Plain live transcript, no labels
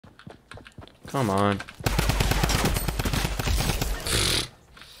Come on.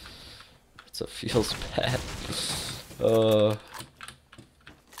 It feels bad.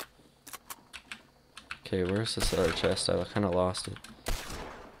 Okay, where's this other chest? I kind of lost it.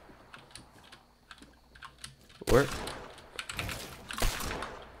 Where?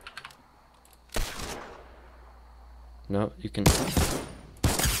 No, you can.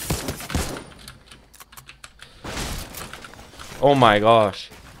 Oh my gosh.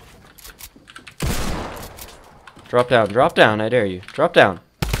 Drop down, I dare you. Drop down.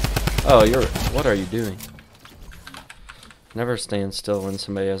 Oh, what are you doing? Never stand still when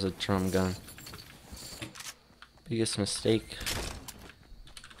somebody has a drum gun. Biggest mistake.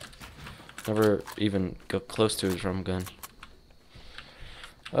 Never even go close to a drum gun.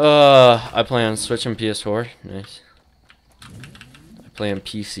 I play on Switch and PS4. Nice. I play on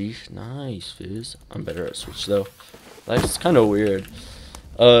PC. Nice, fizz. I'm better at Switch though. That's kind of weird.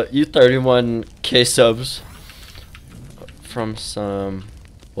 You 31K subs from some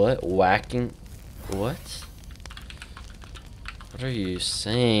whacking? What are you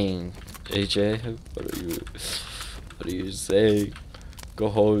saying, AJ? What are you saying? Go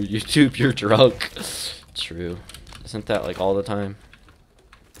home, YouTube, you're drunk. True. Isn't that like all the time?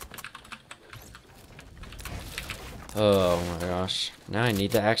 Oh my gosh. Now I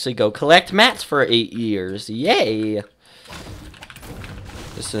need to actually go collect mats for 8 years. Yay!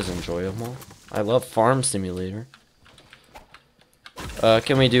 This is enjoyable. I love Farm Simulator.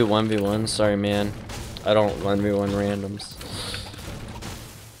 Can we do 1v1? Sorry, man. I don't 1v1 randoms.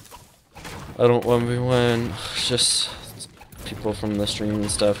 I don't 1v1 just people from the stream and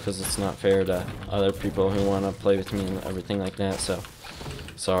stuff because it's not fair to other people who want to play with me and everything like that, so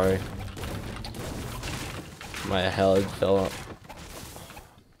sorry. My head fell up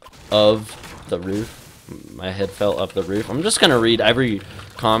of the roof. My head fell up the roof. I'm just gonna read every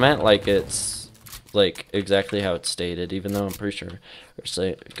comment like it's like exactly how it's stated, even though I'm pretty sure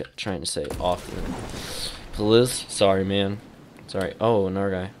they're trying to say often. Please, sorry, man. Sorry. Oh,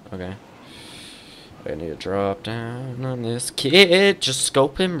 another guy. Okay. I need to drop down on this kid. Just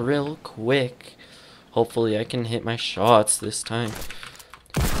scope him real quick. Hopefully, I can hit my shots this time.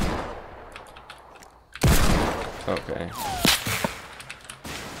 Okay.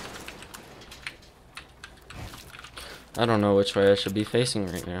 I don't know which way I should be facing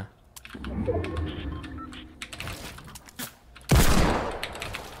right now.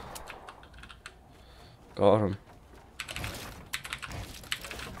 Got him.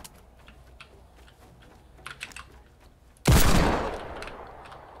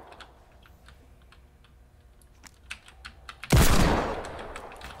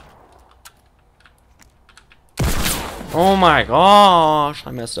 Oh my gosh,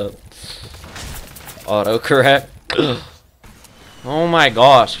 I messed up. Autocorrect. Oh my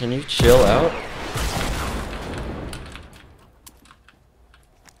gosh, can you chill out?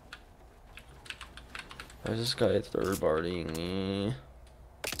 Why is this guy third partying me?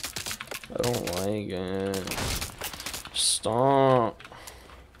 I don't like it. Stop.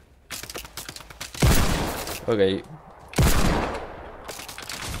 Okay.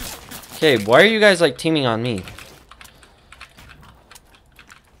 Okay, why are you guys like teaming on me?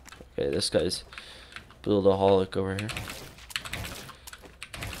 Okay, this guy's buildaholic over here.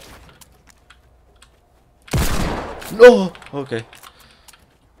 No! Okay.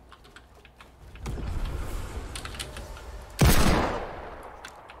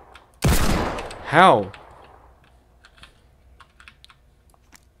 How?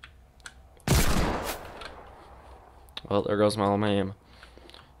 Well, there goes all my aim.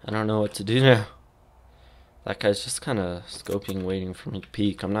 I don't know what to do now. That guy's just kind of scoping, waiting for me to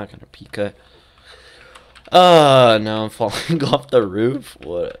peek. I'm not going to peek it. Now I'm falling off the roof.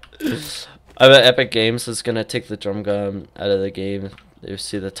 What? I bet Epic Games is going to take the drum gun out of the game. You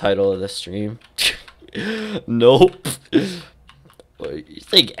see the title of the stream. Nope. What, you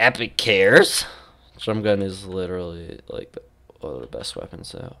think Epic cares? Drum gun is literally like one of the best weapons.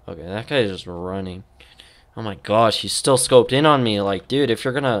 So, okay, that guy is just running. Oh my gosh, he's still scoped in on me. Like, dude, if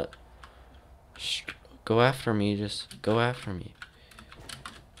you're going to go after me, just go after me.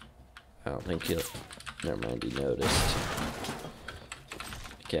 I don't think he'll... Never mind, he noticed.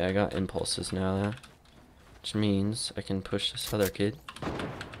 Okay, I got impulses now, which means I can push this other kid.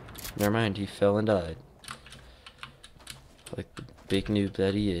 Never mind, he fell and died. Like the big noob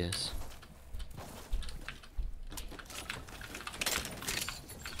that he is.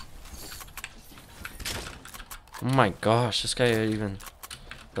 Oh my gosh, this guy had even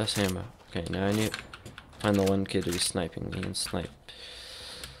less ammo. Okay, now I need to find the one kid who's sniping me and snipe.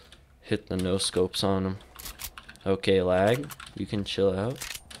 Hit the no scopes on him. Okay, lag. You can chill out.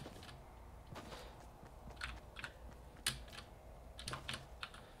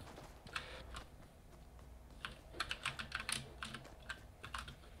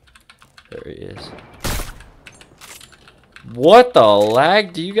 There he is. What the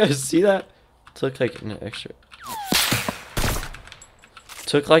lag? Do you guys see that? Took like an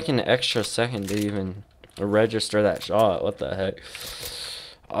extra second to even register that shot. What the heck?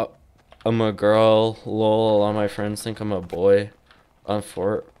 I'm a girl. Lol. All my friends think I'm a boy. On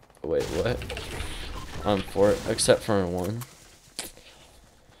Fort. Wait, what? On Fort, except for one.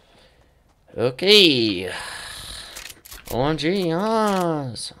 Okay. OMG,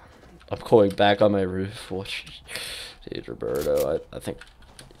 yes. I'm going back on my roof. Dude, Roberto, I think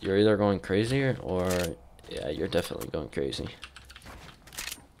you're either going crazy or yeah, you're definitely going crazy.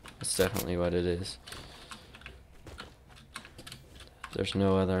 That's definitely what it is. There's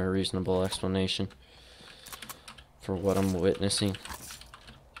no other reasonable explanation for what I'm witnessing.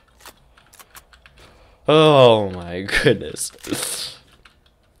 Oh my goodness.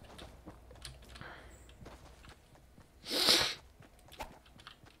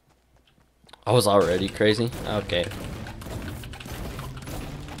 I was already crazy? Okay.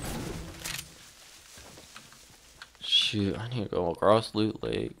 Shoot, I need to go across Loot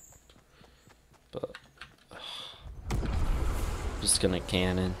Lake. But just gonna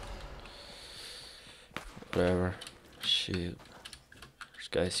cannon. Whatever. Shoot. There's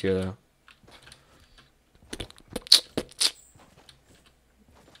guys here though.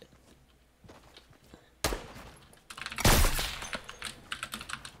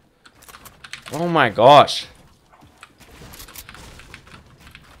 Oh my gosh.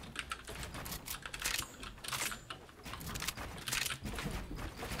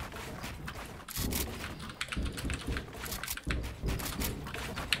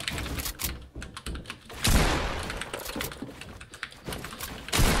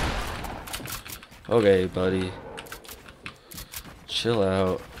 Okay, buddy. Chill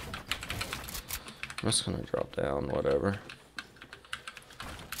out. I'm just gonna drop down, whatever.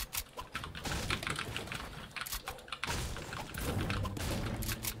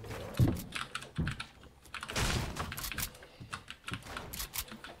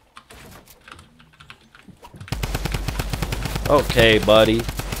 Okay, buddy.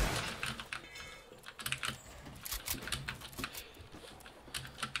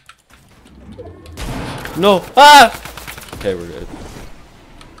 No! Ah! Okay, we're good.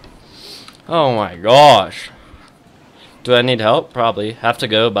 Oh my gosh. Do I need help? Probably. Have to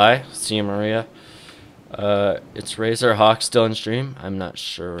go. Bye. See you, Maria. It's Razor Hawk still in stream? I'm not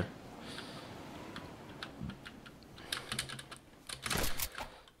sure.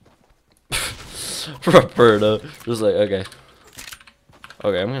 Roberto. Just like, okay.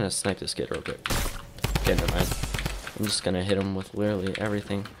 Okay, I'm gonna snipe this kid real quick. Okay, never mind. I'm just gonna hit him with literally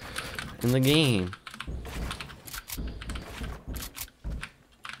everything in the game.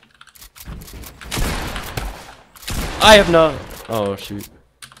 I have no. Oh shoot.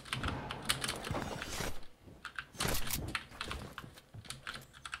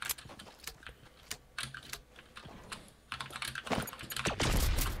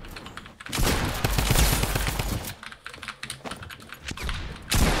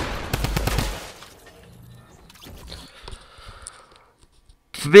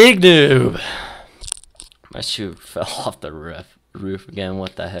 Big noob. My shoe fell off the roof again.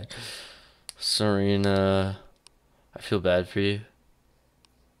 What the heck? Serena, I feel bad for you.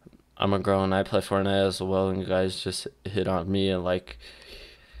 I'm a girl and I play Fortnite as well, and you guys just hit on me and like,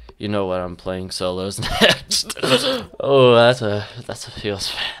 you know what? I'm playing solos next. Oh, that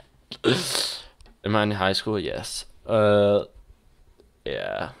feels bad. Am I in high school? Yes. Yeah.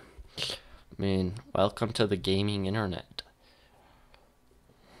 I mean, welcome to the gaming internet.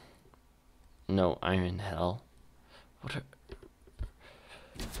 No, I'm in hell. What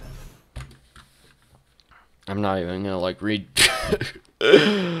I'm not even gonna like read.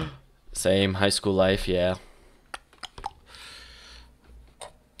 Same high school life, yeah.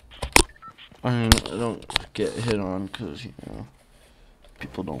 I mean, I don't get hit on because, you know,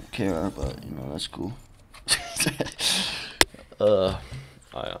 people don't care, but, you know, that's cool. I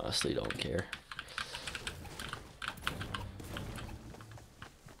honestly don't care.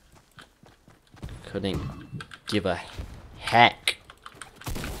 Couldn't give a heck.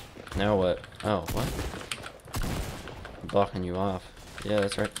 Now what? Oh, what? I'm blocking you off. Yeah,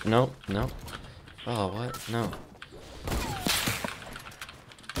 that's right. No, no. Oh, what? No.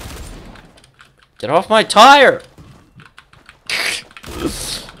 Get off my tire!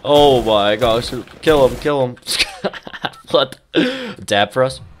 Oh my gosh. Kill him, kill him. What? Dab for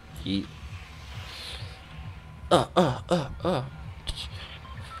us? Yeet.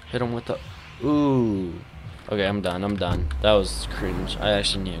 Hit him with the... Ooh. Okay, I'm done. I'm done. That was cringe. I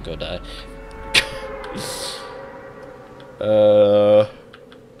actually need to go die.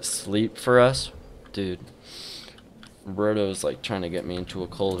 Sleep for us? Dude. Roto's like trying to get me into a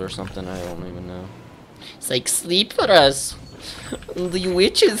cold or something. I don't even know. It's like, sleep for us. The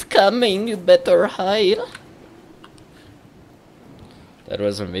witch is coming. You better hide. That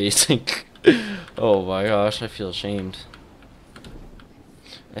was amazing. Oh my gosh, I feel ashamed.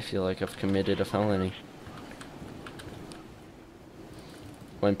 I feel like I've committed a felony.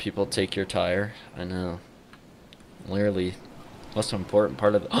 When people take your tire, I know. Literally, most important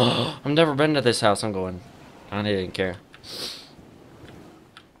part of the I've never been to this house. I'm going. I didn't care.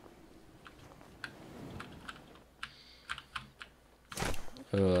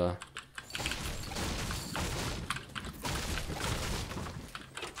 Oh,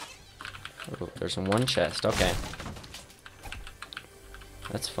 there's one chest. Okay.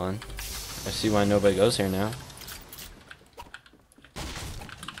 That's fun. I see why nobody goes here now.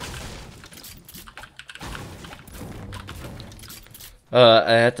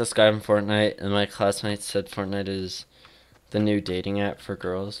 I had this guy in Fortnite, and my classmates said Fortnite is the new dating app for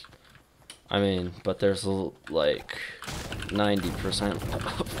girls. I mean, but there's like 90%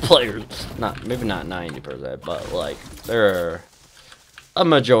 players. Maybe not 90%, but like there are a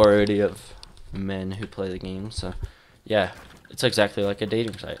majority of men who play the game. So, yeah, it's exactly like a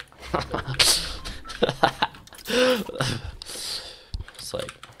dating site. It's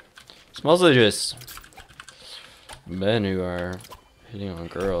like it's mostly just men who are hitting on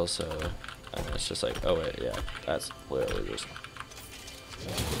girls, so I mean, it's just like, oh wait, yeah, that's literally just.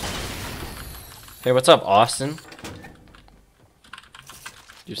 Hey, what's up, Austin?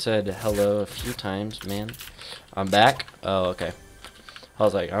 You said hello a few times, man. I'm back. Oh, okay. I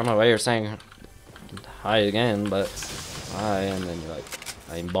was like, I don't know why you're saying hi again, but hi, and then you're like,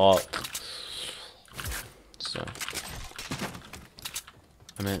 I'm back. So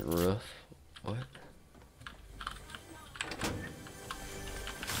I meant roof. What?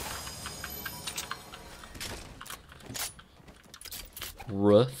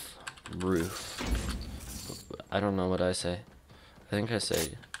 Roof. I don't know what I say. I think I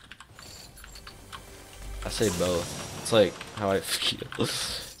say both. It's like how I feel.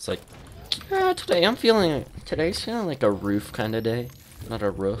 It's like, yeah, today's feeling like a roof kind of day, not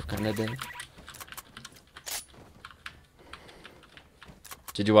a roof kind of day.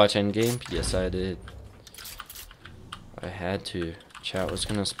 Did you watch Endgame? Yes, I did. I had to. Chat was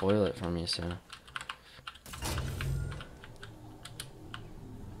gonna spoil it for me, so.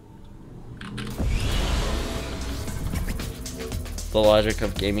 The logic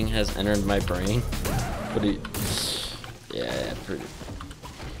of gaming has entered my brain. Yeah, pretty.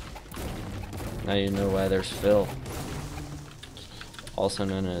 Now you know why there's Phil. Also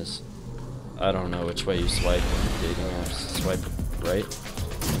known as, I don't know which way you swipe in dating apps. Swipe right? I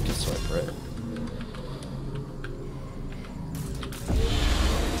think it's swipe right.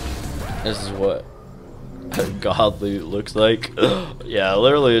 This is what God loot looks like. Yeah,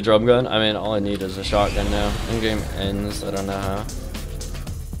 literally a drum gun. I mean, all I need is a shotgun now. Endgame ends. I don't know how.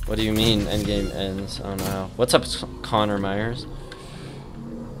 What do you mean endgame ends? I don't know how. What's up, Connor Myers?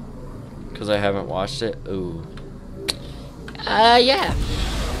 Because I haven't watched it. Ooh. Yeah.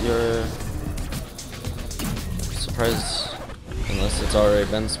 You're surprised, unless it's already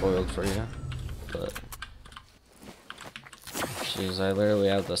been spoiled for you. But jeez, I literally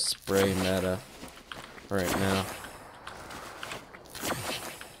have the spray meta right now.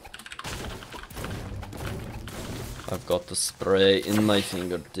 I've got the spray in my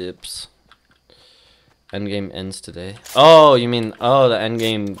fingertips. Endgame ends today. Oh, you mean, oh, the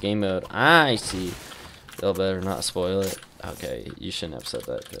endgame game mode. Ah, I see. Y'all better not spoil it. Okay, you shouldn't have said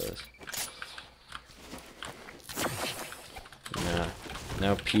that, cause yeah.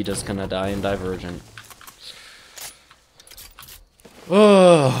 Now PETA's gonna die in Divergent.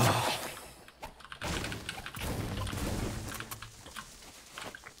 Oh.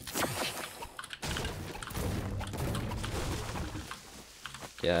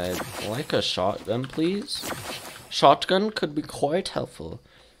 Yeah, I'd like a shotgun, please. Shotgun could be quite helpful.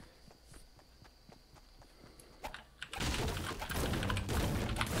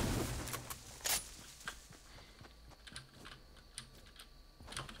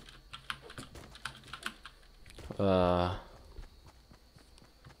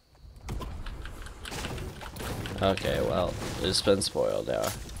 Okay, well, it's been spoiled now.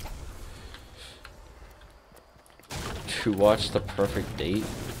 To watch The Perfect Date?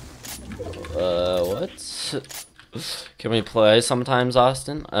 What? Can we play sometimes,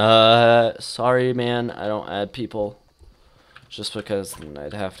 Austin? Sorry, man, I don't add people. Just because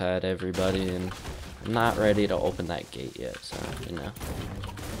I'd have to add everybody, and I'm not ready to open that gate yet, so, you know.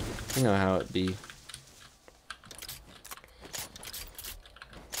 You know how it be.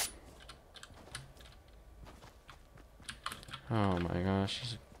 Oh my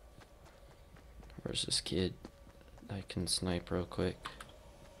gosh. Where's this kid? I can snipe real quick.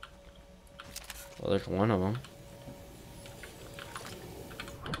 Well, there's one of them.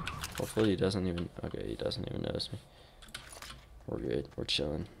 Hopefully he doesn't even... Okay, he doesn't even notice me. We're good. We're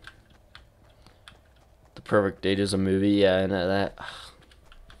chilling. The Perfect Date is a movie. Yeah, I know that.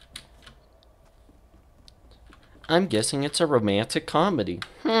 I'm guessing it's a romantic comedy.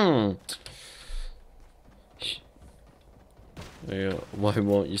 Why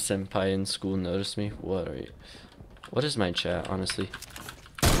won't you senpai in school notice me? What are you? What is my chat, honestly?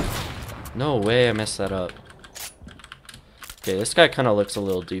 No way I messed that up. Okay, this guy kind of looks a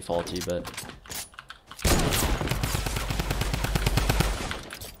little defaulty, but...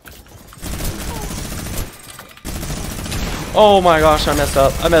 Oh my gosh, I messed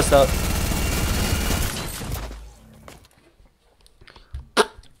up. I messed up.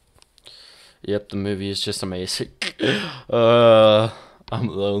 Yep, the movie is just amazing. I'm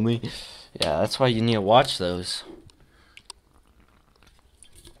lonely. Yeah, that's why you need to watch those.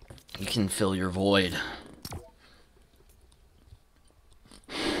 You can fill your void.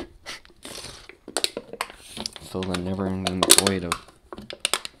 Fill the never-ending void of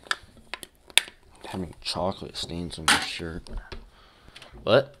having chocolate stains on your shirt.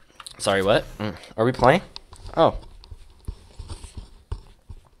 What? Sorry, what? Are we playing? Oh.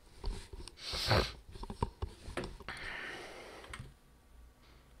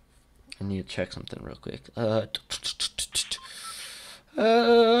 I need to check something real quick. Okay,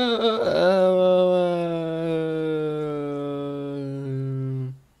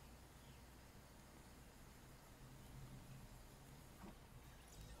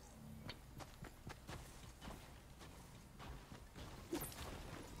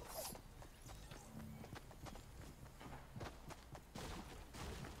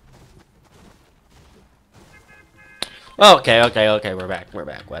 we're back,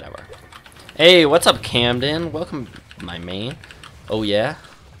 whatever. Hey, what's up, Camden? Welcome, my main. Oh, yeah?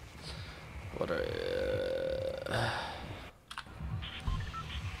 What are...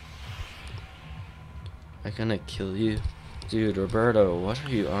 I'm gonna kill you. Dude, Roberto, what are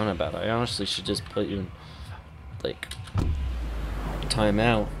you on about? I honestly should just put you in, like,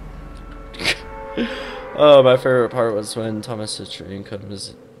 timeout. Oh, my favorite part was when Thomas the Train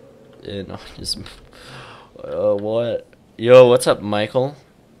comes in on his... what? Yo, what's up, Michael?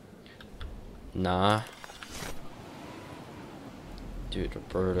 Nah. Dude,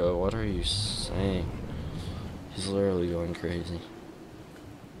 Roberto, what are you saying? He's literally going crazy.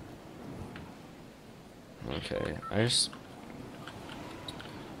 Okay,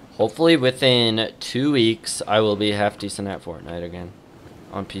 hopefully within 2 weeks, I will be half decent at Fortnite again.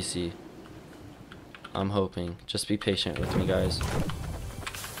 On PC. I'm hoping. Just be patient with me, guys.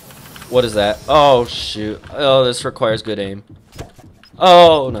 What is that? Oh, shoot. Oh, this requires good aim.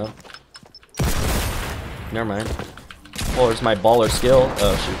 Oh, no. Never mind. Oh, there's my baller skill.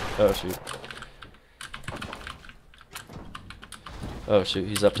 Oh, shoot. Oh, shoot. Oh, shoot.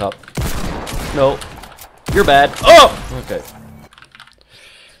 He's up top. No. You're bad. Oh! Okay.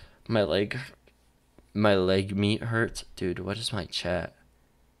 My leg meat hurts. Dude, what is my chat?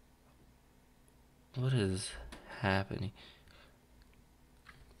 What is happening?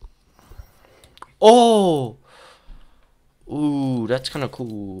 Oh! Ooh, that's kind of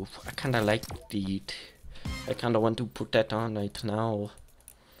cool. I kind of like it. I kind of want to put that on right now.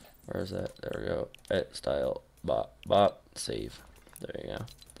 Where is that? There we go. Edit style. Bot. Save. There you go.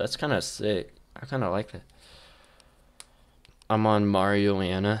 That's kind of sick. I kind of like that. I'm on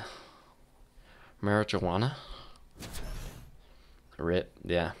Marijuana. RIP.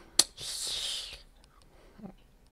 Yeah.